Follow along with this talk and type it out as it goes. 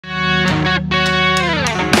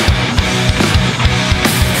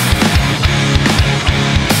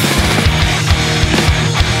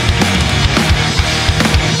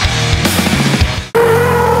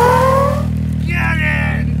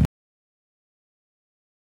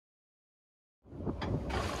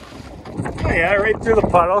Oh yeah, right through the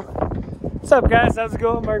puddle. What's up, guys? How's it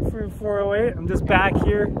going? Mark Freeman 408. I'm just back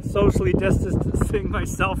here, socially distancing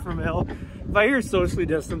myself from Hill. If I hear socially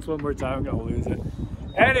distance one more time, I'm gonna lose it.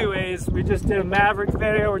 Anyways, we just did a Maverick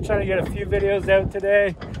video. We're trying to get a few videos out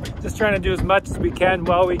today. Just trying to do as much as we can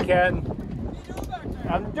while we can.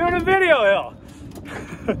 I'm doing a video, Hill.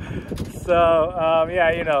 So,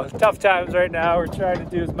 yeah, you know, tough times right now. We're trying to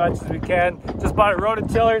do as much as we can. Just bought a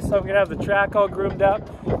rototiller, so I'm gonna have the track all groomed up.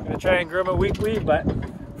 I'm gonna try and groom it weekly, but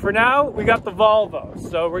for now, we got the Volvo.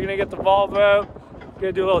 So we're gonna get the Volvo out.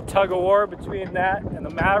 Gonna do a little tug of war between that and the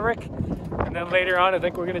Maverick. And then later on, I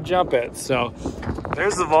think we're gonna jump it. So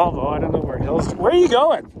there's the Volvo. I don't know where Hill's. Where are you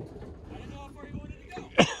going? I didn't know how far you wanted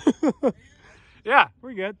to go. Yeah,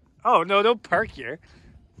 we're good. Oh, no, don't park here.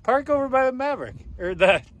 Park over by the Maverick, or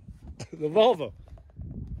the Volvo.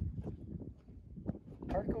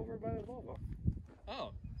 Park over by the Volvo.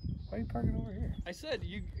 Oh. Why are you parking over here? I said,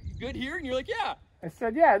 you good here? And you're like, yeah. I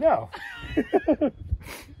said, yeah, no.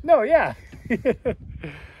 No, yeah.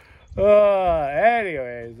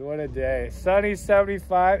 Anyways, what a day. Sunny,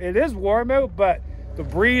 75. It is warm out, but the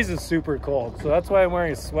breeze is super cold, so that's why I'm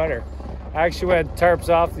wearing a sweater. I actually went tarps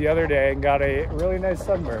off the other day and got a really nice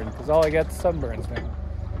sunburn, because all I get is sunburns now.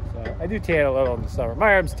 So I do tan a little in the summer.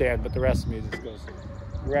 My arm's tan, but the rest of me just goes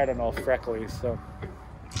red and all freckly. So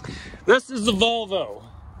this is the Volvo.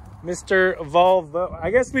 Mr. Volvo.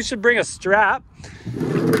 I guess we should bring a strap.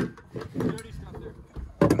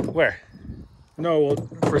 Where? No,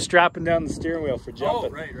 for strapping down the steering wheel for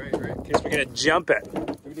jumping. Oh, right. In case we're gonna jump it.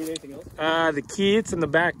 Do we need anything else? The key, it's in the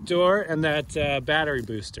back door, and that battery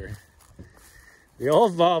booster. The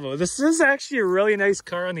old Volvo. This is actually a really nice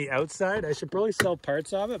car on the outside. I should probably sell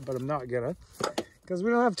parts of it, but I'm not gonna, because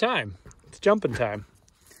we don't have time. It's jumping time.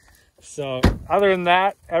 So other than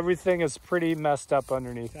that, everything is pretty messed up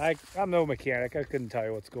underneath. I'm no mechanic. I couldn't tell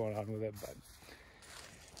you what's going on with it, but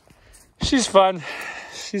she's fun.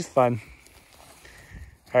 She's fun.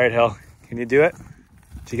 All right, Hill, can you do it?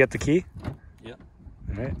 Did you get the key? Yep.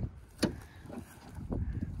 All right.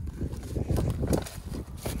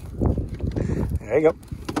 There you go.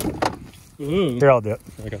 Here, I'll do it.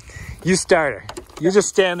 Okay. You start her. You just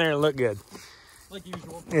stand there and look good. Like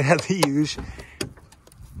usual. Yeah, the usual.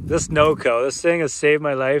 This NoCo, this thing has saved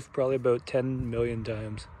my life probably about 10 million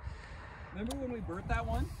times. Remember when we burnt that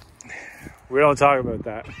one? We don't talk about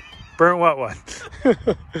that. Burnt what one?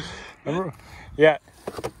 Remember? Yeah.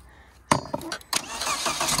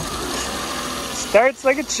 Starts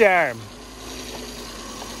like a charm.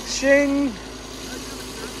 Shing.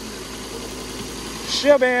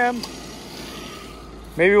 Shabam.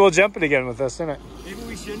 Maybe we'll jump it again with this, innit? Maybe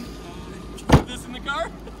we shouldn't put this in the car?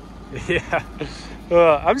 Yeah.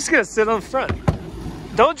 I'm just gonna sit on the front.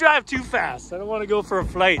 Don't drive too fast. I don't want to go for a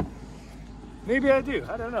flight. Maybe I do.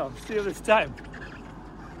 I don't know. See if it's time.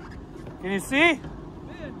 Can you see? Man,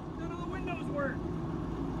 none of the windows work.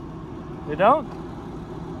 You don't?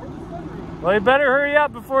 Or the sunroof. Well, you better hurry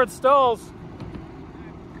up before it stalls.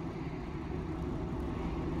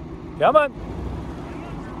 Come on.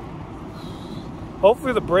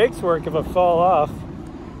 Hopefully the brakes work if I fall off.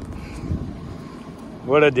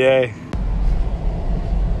 What a day.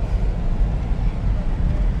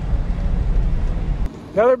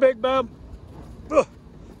 Another big bump. Ugh.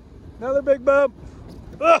 Another big bump.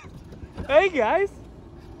 Ugh. Hey guys.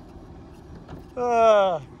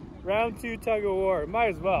 Round 2 tug of war. Might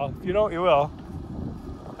as well. If you don't, you will.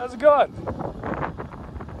 How's it going?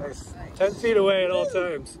 Nice. 10 feet away at all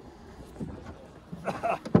times.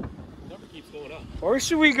 Number keeps going up. Or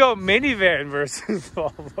should we go minivan versus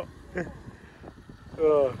Volvo?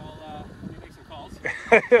 I'll make some calls.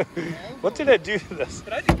 What did I do to this?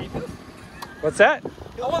 Can I just keep this? What's that?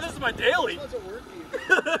 Oh, this is my daily.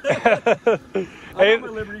 Hey,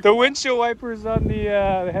 the windshield wipers on the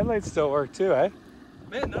headlights still work too, eh?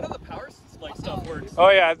 Man, none of the power stuff works. Oh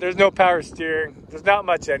yeah, there's no power steering. There's not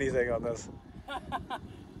much anything on this.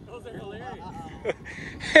 Those are hilarious.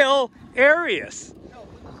 Hilarious.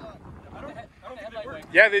 I don't headlight wipe.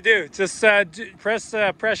 Yeah, they do. Just press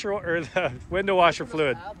pressure or the window washer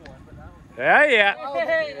fluid. Yeah.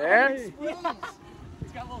 Hey, Yeah. it's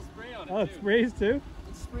got a little spray on it. Oh, it sprays too?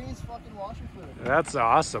 It sprays fucking washer fluid. That's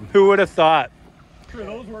awesome. Who would have thought? Sure,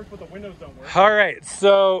 those work, but the windows don't work. All right,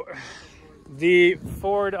 so the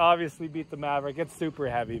Ford obviously beat the Maverick. It's super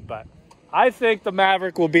heavy, but I think the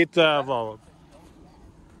Maverick will beat the Volvo.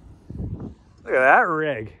 Look at that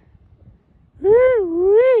rig.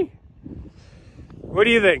 Woo-wee. What do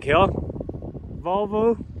you think, Hill?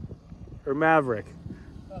 Volvo or Maverick?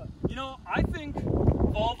 You know, I think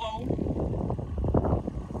Volvo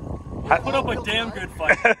will put up a damn good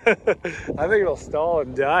fight. I think it'll stall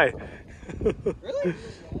and die. Really?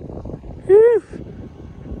 Whew.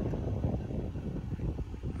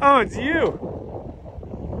 Oh, it's you.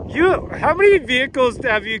 How many vehicles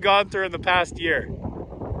have you gone through in the past year?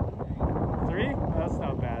 3? That's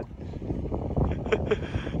not bad.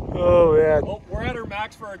 Oh, man. Well, we're at our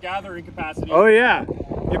max for our gathering capacity. Oh, yeah.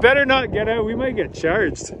 You better not get out. We might get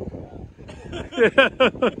charged.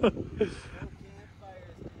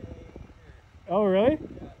 Oh, really?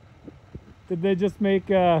 Did they just make...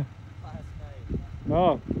 Last night.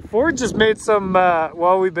 Oh, Ford just made some...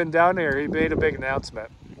 while we've been down here, he made a big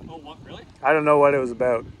announcement. Oh, what? Really? I don't know what it was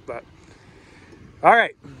about, but... All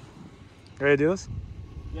right. Ready to do this?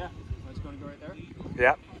 Yeah. I'm just going to go right there.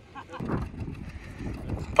 Yeah.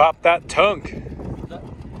 Pop that tongue.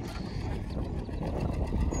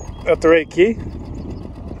 Got the right key? I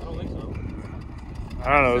don't think so.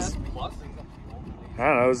 I don't know. Plus? I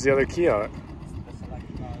don't know. It was the other key on it.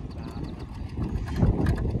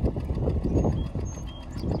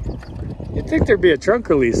 You'd think there'd be a trunk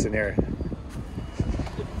release in here.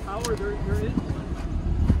 The power, you're in.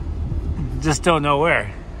 Just don't know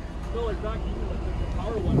where. No, like back here, like the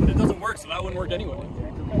power one, but it doesn't work, so that wouldn't work anyway.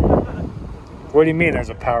 What do you mean there's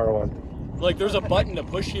a power one? Like there's a button to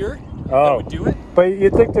push here that Oh, would do it. but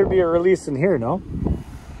you'd think there'd be a release in here, no?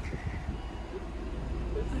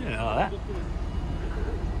 You know that.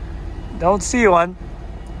 Don't see one.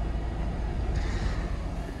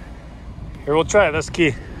 Here, we'll try this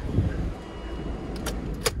key.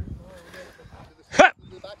 Ha!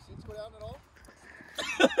 Did the back seats go down at all?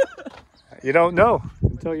 You don't know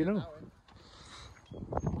until you know.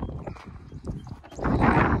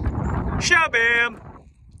 Shabam!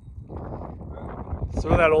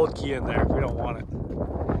 Throw that old key in there if we don't want it.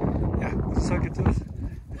 Yeah, let's suck it to this.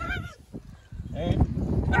 Hey,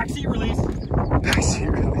 backseat release. Backseat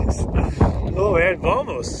release. Oh man,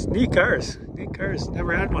 Volvos. Neat cars. Neat cars.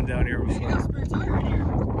 Never had one down here You before. got a spare tire in here.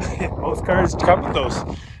 Most cars come with those.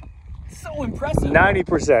 So impressive.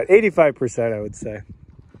 90%, 85% I would say.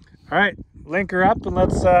 All right, link her up and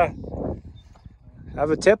let's have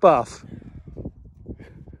a tip off.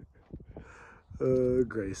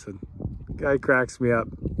 Grayson. Guy cracks me up.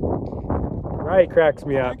 Right, cracks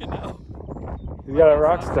me up. You got a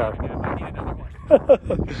rock star. I might need another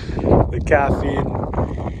one. The caffeine.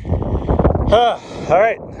 All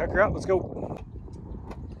right, hook her up. Let's go.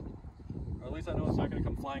 Or at least I know it's not going to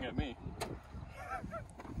come flying at me.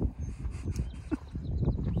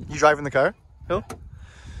 You driving the car, Phil?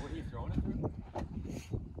 What are you throwing it through?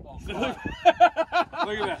 Oh, God.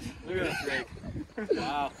 Look at this. Look at this rake.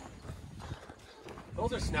 Wow.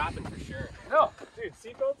 Those are snapping for sure. No, dude,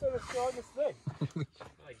 seatbelts are the strongest thing.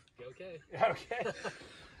 Like, okay. Okay.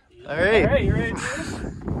 All right. All right, you ready to do this?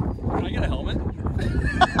 Can I get a helmet?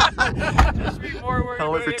 Just be more worried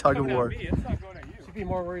Helmet about for it tug of coming at war. me. It's not going at you. Should be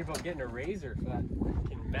more worried about getting a razor for that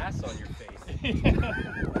fucking mess on your face.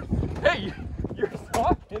 Hey, you're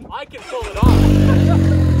talking. I can pull it off.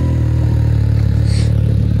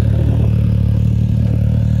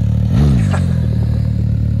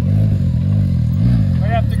 We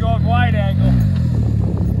have to go on wide angle.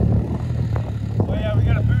 Oh yeah, we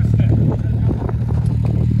gotta boost it.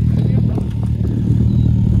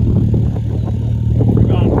 We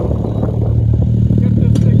got it. Get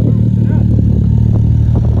this thing boosted up.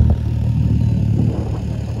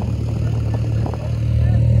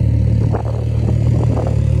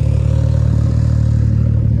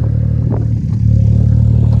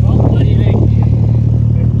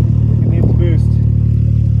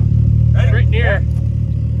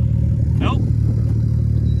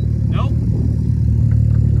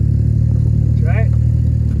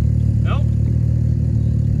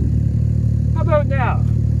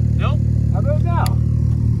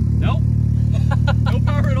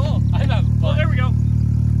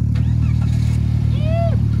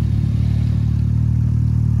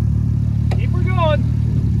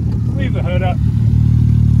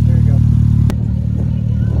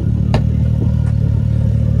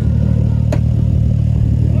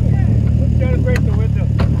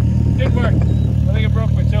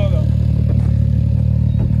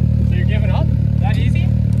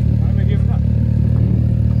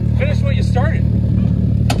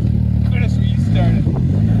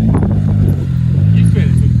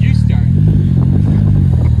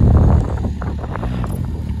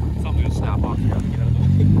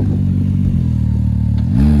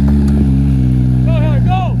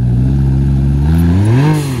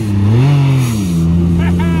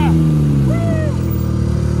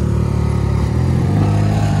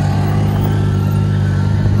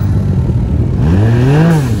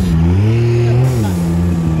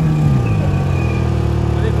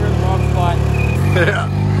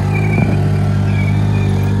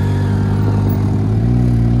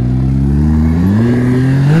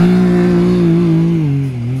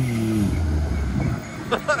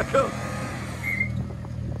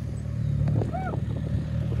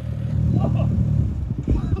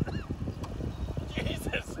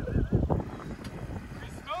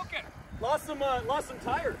 lost some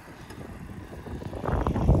tire.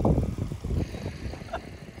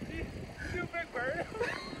 You big bird.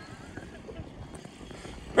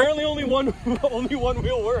 Apparently only one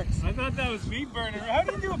wheel works. I thought that was me burning. How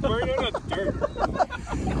do you do a burn out of dirt?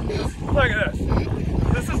 Look at this.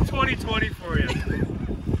 This is 2020 for you.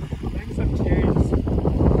 Things have changed.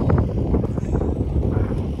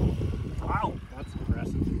 Wow, that's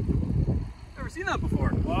impressive. Never seen that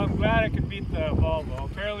before. Well, I'm glad I could beat the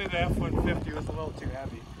Volvo. Apparently the F-150 was a little too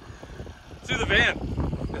heavy. Let's do the van.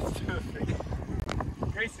 Let's do it.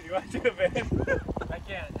 Grayson, you want to do the van? I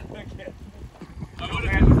can't. I can't. I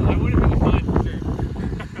would have been fine for sure.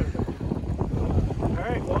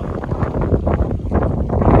 Alright, well.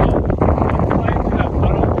 Lighten it up.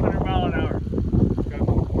 100 mile an hour.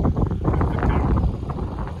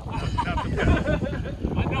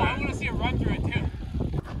 No, I want to see him run through it too.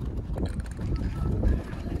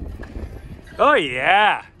 Oh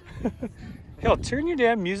yeah! Hell, turn your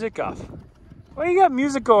damn music off. Why you got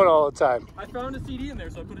music going all the time? I found a CD in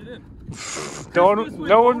there, so I put it in.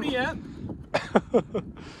 No one.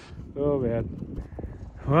 Oh man.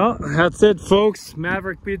 Well, that's it, folks.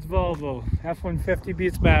 Maverick beats Volvo. F-150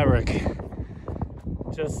 beats Maverick.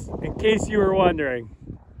 Just in case you were wondering.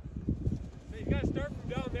 So you gotta start from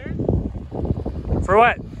down there. For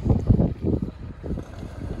what?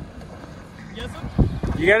 Yes, sir?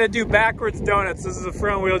 You gotta do backwards donuts. This is a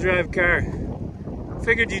front wheel drive car.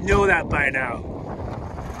 Figured you'd know that by now.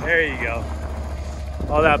 There you go.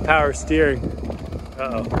 All that power steering.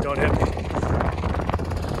 Uh-oh, don't hit me.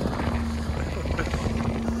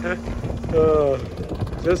 Oh,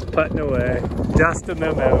 just putting away, dusting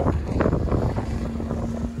them out.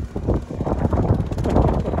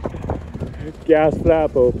 Gas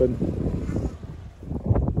flap open.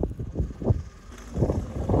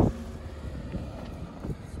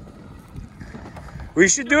 We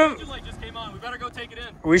should do a, Light just came on. We better go take it in.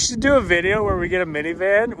 we should do a video where we get a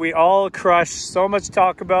minivan. We all crush so much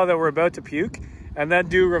Taco Bell that we're about to puke, and then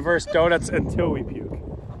do reverse donuts until we puke.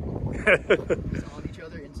 On each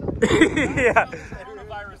other inside. Yeah.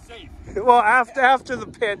 Coronavirus safe. Well, after the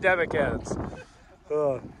pandemic ends.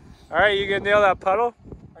 All right, you gonna nail that puddle?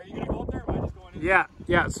 Are you gonna go up there? Or am I just going in?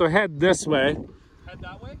 Yeah. So head this way, Head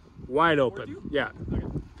that way? wide Towards open. you? Yeah, Okay.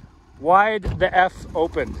 wide. The F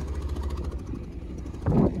open.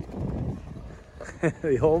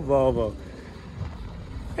 The old Volvo.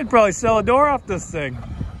 They'd probably sell a door off this thing.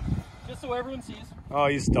 Just so everyone sees. Oh,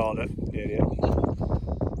 you stalled it, idiot.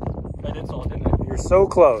 I did solve, didn't I? You're so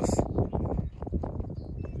close.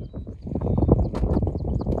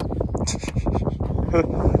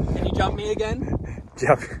 Can you jump me again?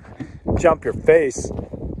 Jump your face.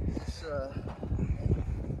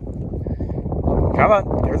 Come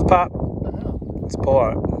on, here's the pop. Let's pull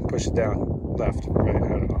on it. Push it down. Left, right, I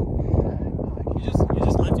don't know. You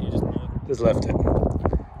just lift it, you just pull it. Just lift it.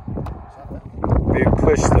 Maybe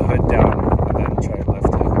push the hood down and then try and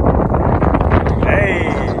lift it. Hey!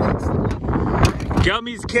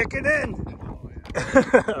 Gummy's kicking in!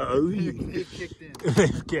 Oh, yeah. They've kicked in.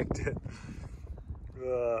 They've kicked it.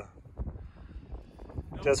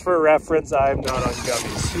 Just for reference, I'm not on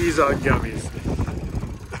gummies. He's on gummies.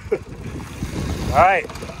 Alright.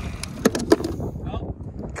 Well,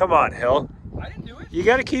 Come on, Hill. I didn't do it. You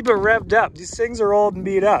gotta keep it revved up. These things are old and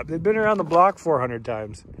beat up. They've been around the block 400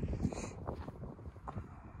 times.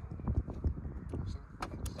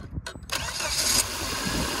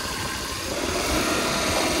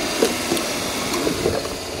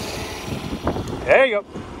 There you go.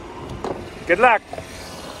 Good luck.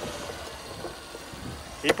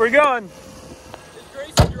 Keep her going. Is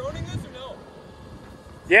Grayson droning this or no?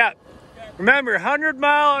 Yeah. Okay. Remember, 100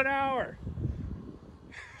 mile an hour.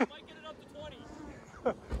 I might get it up to 20.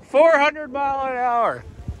 400 mile an hour.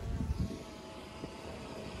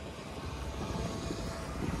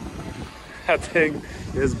 That thing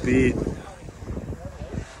is beat.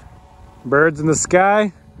 Birds in the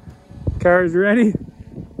sky. Car's ready.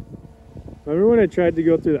 Remember when I tried to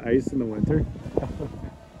go through the ice in the winter?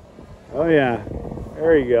 Oh yeah,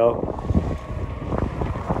 there you go.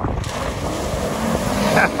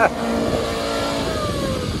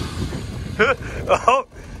 Oh,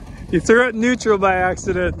 you threw it neutral by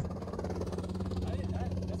accident. That's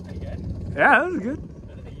pretty good. Yeah, that was good.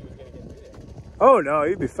 I didn't think he was going to get through there. Oh no,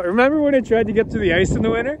 you'd be fine. Remember when I tried to get through the ice in the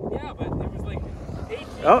winter? Yeah, but it was like 8 feet.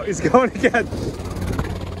 Oh, he's going again.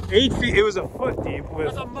 8 feet, it was a foot deep with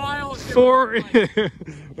That's a mile. of 4, difference.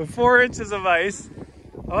 with 4 inches of ice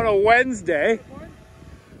on a Wednesday.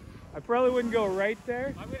 I probably wouldn't go right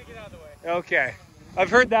there. I'm going to get out of the way. Okay. I've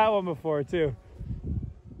heard that one before too.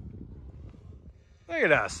 Look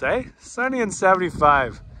at us, eh? Sunny and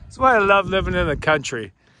 75. That's why I love living in the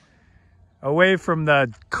country. Away from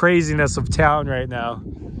the craziness of town right now,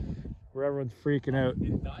 where everyone's freaking out.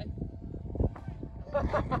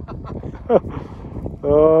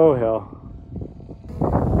 Oh, hell.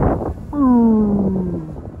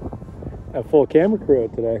 A full camera crew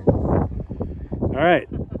out today. All right,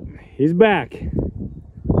 he's back.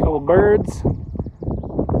 Couple birds.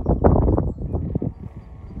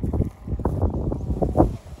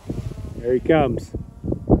 There he comes.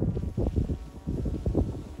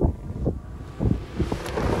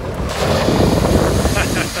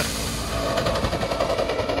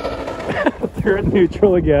 They're in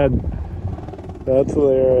neutral again. That's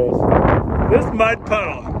hilarious. This mud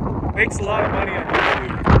puddle makes a lot of money on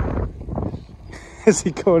YouTube. Is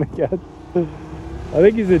he going again? I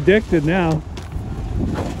think he's addicted now.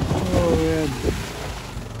 Oh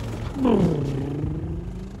man.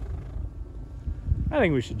 I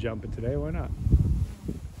think we should jump it today. Why not?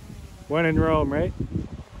 When in Rome, right?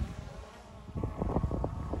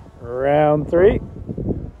 Round 3.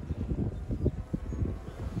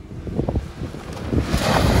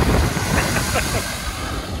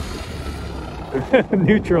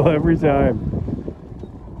 Neutral every time.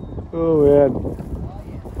 Oh man.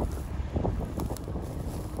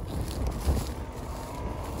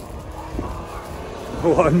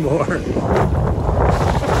 One more.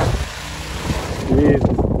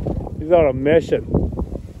 Jesus. He's on a mission.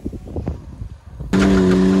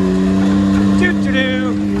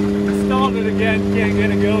 Doo-doo-doo. Installed it again. Can't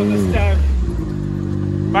get it going this time.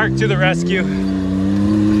 Mark to the rescue.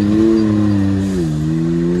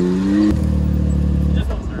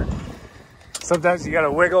 Sometimes you gotta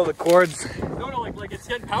wiggle the cords. No, like it's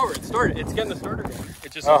getting power. It's started. It's getting the starter going.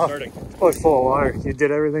 It's just not starting. It's probably full of water. You did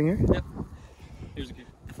everything here? Yep. Here's the key.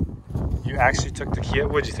 You actually took the key.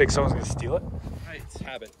 Would you think someone's gonna steal it? It's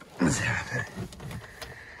habit. It's habit.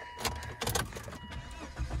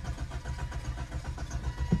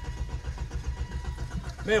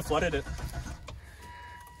 May have flooded it.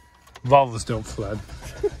 Volvos don't flood.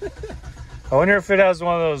 I wonder if it has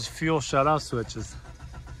one of those fuel shutoff switches.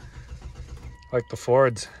 Like the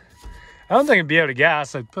Fords. I don't think it'd be out of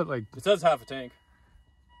gas. I'd put like... It says half a tank.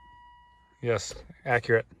 Yes,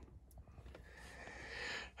 accurate.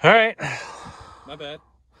 All right. My bad.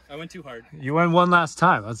 I went too hard. You went one last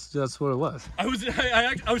time. That's what it was. I was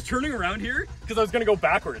turning around here because I was gonna go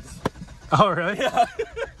backwards. Oh really? Yeah.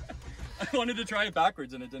 I wanted to try it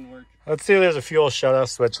backwards and it didn't work. Let's see if there's a fuel shutoff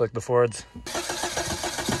switch like the Fords.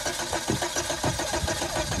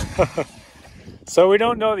 So we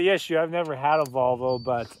don't know the issue. I've never had a Volvo,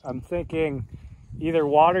 but I'm thinking either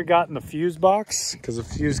water got in the fuse box because the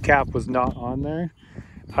fuse cap was not on there.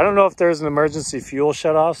 I don't know if there's an emergency fuel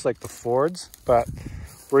shutoffs like the Fords, but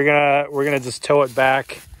we're gonna just tow it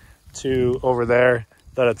back to over there,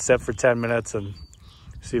 let it sit for 10 minutes and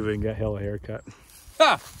see if we can get Hill a haircut.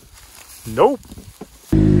 Ha! Nope.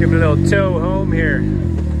 Give it a little tow home here.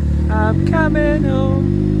 I'm coming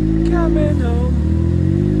home, coming home.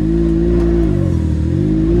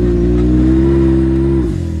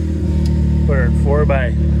 Put her in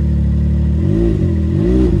 4x.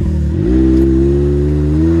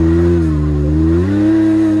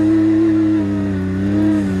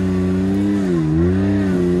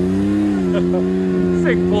 This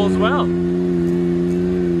thing pulls well.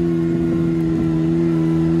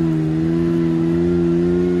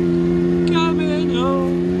 Coming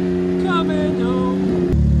home, coming home.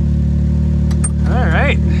 All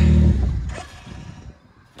right.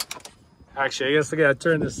 Actually, I guess I gotta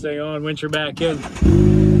turn this thing on, winch her back in.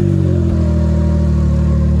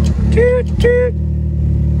 Toot, toot.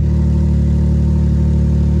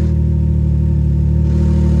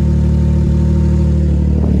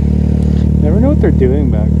 Never know what they're doing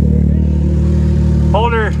back there.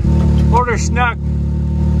 Hold her snug.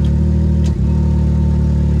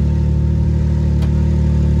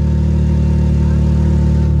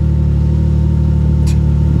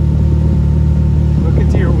 Look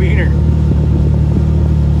into your wiener.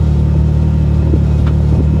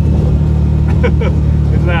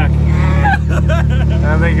 Good luck. I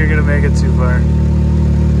don't think you're gonna make it too far.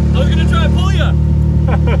 I was gonna try and pull ya.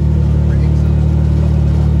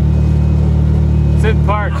 Sit in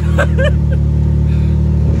park.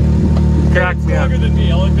 Crack me up. Longer than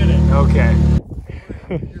me, I'll admit it. Okay.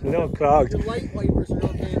 A little clogged. Your light wipers are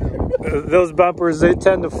okay though. Those bumpers, they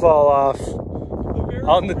tend to fall off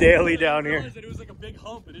on the daily down I here. realized that it was like a big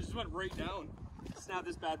hump and it just went right down. Snap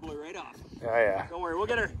this bad boy right off. Oh yeah. Don't worry, we'll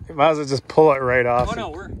get her. You might as well just pull it right off. Oh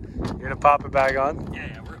no, You're gonna pop it back on?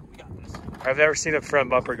 yeah, we got this. I've never seen a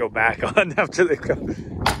front bumper go back on after they go.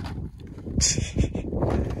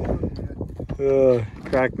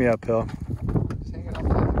 Crack me up, Hill. Just hanging off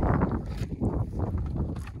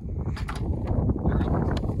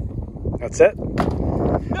That's it.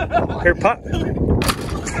 Here, pop.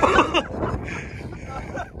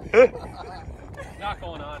 Not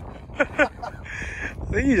going on. I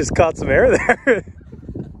think you just caught some air there.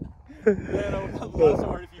 Man, I would love so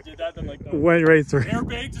hard if you did that. Then like the Went right through.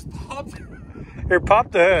 airbag just popped. Here,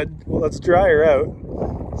 pop the hood. Well, let's dry her out.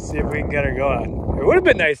 See if we can get her going. It would have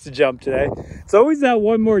been nice to jump today. It's always that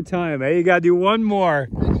one more time, eh? You gotta do one more.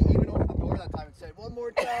 And he even opened the door that time and said, "One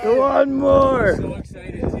more time." One more. So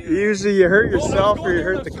excited too. Usually you hurt yourself Well, or you when I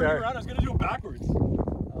was hurt the going there, car. I was gonna do it backwards.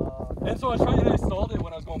 And so I was trying to install it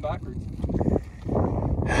when I was going backwards.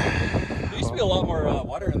 There used to be a lot more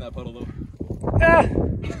water in that puddle though. Yeah,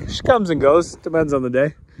 she comes and goes. Depends on the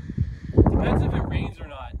day. Depends if it rains or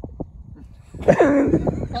not.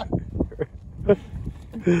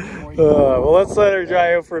 Well, let's let her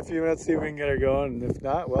dry out for a few minutes, see if we can get her going. And if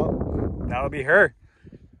not, well, that'll be her.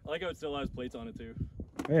 I like how it still has plates on it too.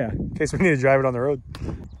 Oh, yeah, in case we need to drive it on the road.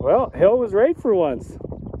 Well, Hill was right for once.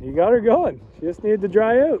 You got her going. She just needed to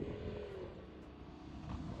dry out.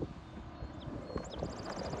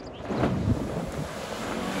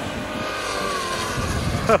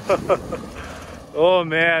 Oh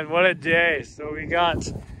man, what a day. So we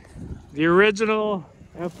got the original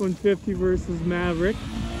F-150 versus Maverick.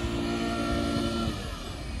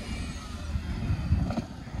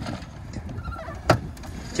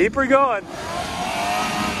 Keep her going.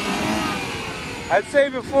 I'd say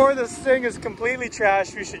before this thing is completely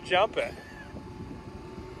trashed, we should jump it.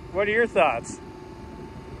 What are your thoughts?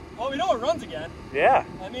 Well, we know it runs again. Yeah,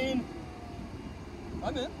 I mean,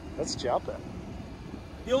 I'm in. let's jump it.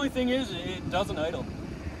 The only thing is, it doesn't idle.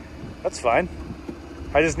 That's fine.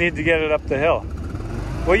 I just need to get it up the hill.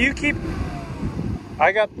 Well, you keep...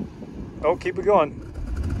 Oh, keep it going.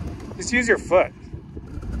 Just use your foot.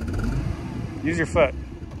 Use your foot.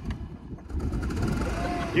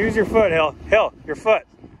 Use your foot, Hill. Hill, your foot.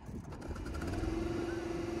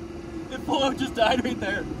 The pull-out just died right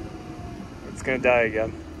there. It's gonna die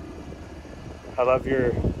again. I love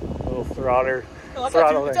your little throttle. Oh, it's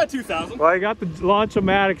throttle at there. 2,000. Well, I got the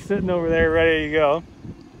launch-o-matic sitting over there ready to go.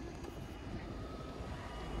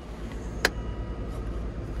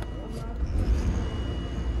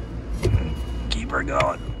 Keep her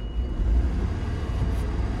going.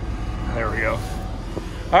 There we go.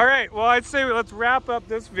 All right, well, I'd say let's wrap up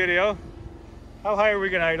this video. How high are we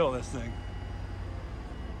gonna idle this thing?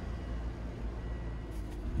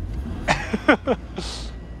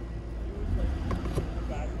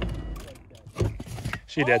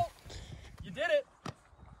 She did. You did it.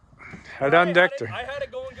 I done decked her. I had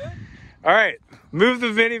it going good. All right, move the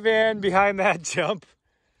minivan behind that jump.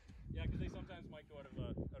 Yeah, because they sometimes might go out of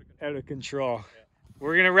Out of control. Yeah.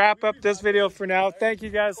 We're gonna wrap up this video for now. Thank you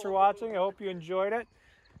guys for watching. I hope you enjoyed it.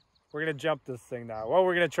 We're gonna jump this thing now. Well,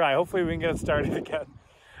 we're gonna try. Hopefully we can get it started again.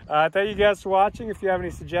 Thank you guys for watching. If you have any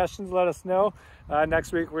suggestions, let us know.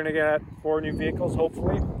 Next week we're gonna get 4 new vehicles,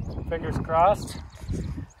 hopefully. Fingers crossed.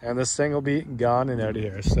 And this thing will be gone and out of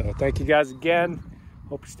here. So thank you guys again.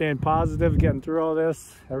 Hope you're staying positive, getting through all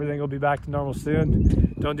this. Everything will be back to normal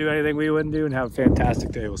soon. Don't do anything we wouldn't do, and have a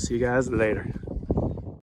fantastic day. We'll see you guys later.